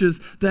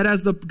churches, that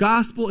as the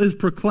gospel is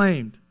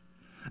proclaimed,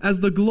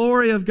 as the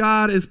glory of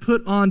God is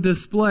put on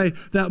display,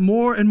 that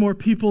more and more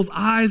people's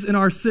eyes in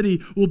our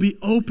city will be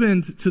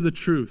opened to the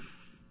truth.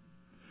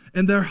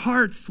 And their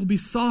hearts will be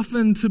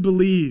softened to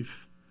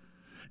believe.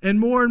 And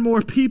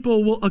more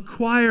people will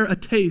acquire a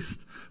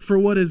taste for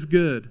what is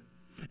good.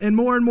 And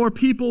more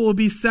people will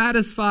be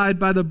satisfied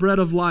by the bread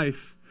of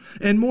life.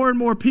 And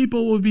more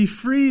people will be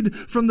freed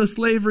from the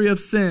slavery of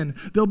sin.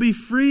 They'll be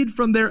freed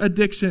from their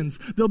addictions.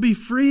 They'll be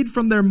freed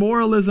from their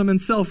moralism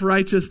and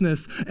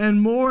self-righteousness.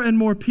 And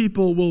more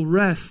people will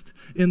rest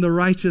in the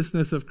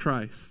righteousness of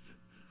Christ.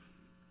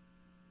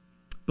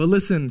 But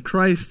listen,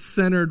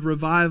 Christ-centered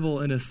revival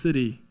in a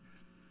city,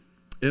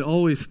 it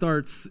always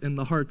starts in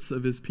the hearts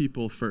of his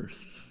people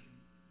first.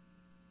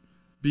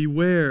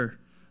 Beware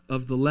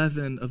of the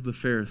leaven of the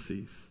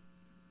Pharisees.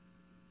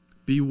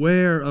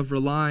 Beware of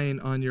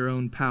relying on your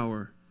own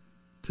power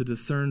to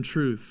discern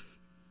truth,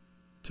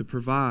 to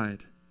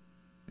provide,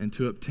 and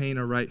to obtain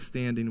a right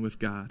standing with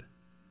God.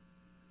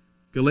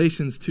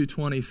 Galatians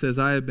 2:20 says,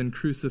 I have been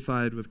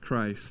crucified with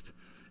Christ.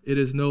 It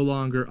is no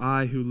longer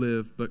I who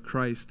live, but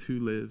Christ who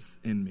lives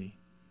in me.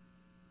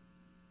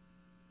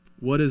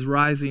 What is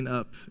rising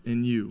up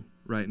in you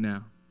right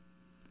now?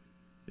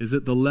 Is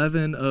it the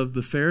leaven of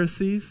the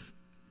Pharisees,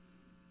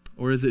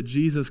 or is it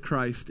Jesus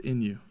Christ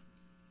in you?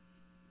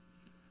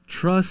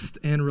 Trust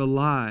and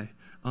rely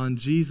on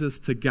Jesus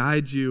to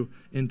guide you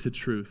into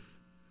truth.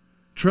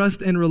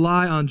 Trust and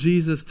rely on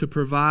Jesus to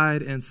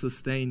provide and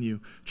sustain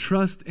you.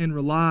 Trust and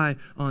rely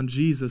on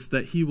Jesus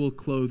that he will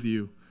clothe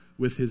you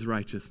with his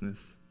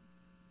righteousness.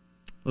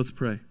 Let's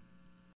pray.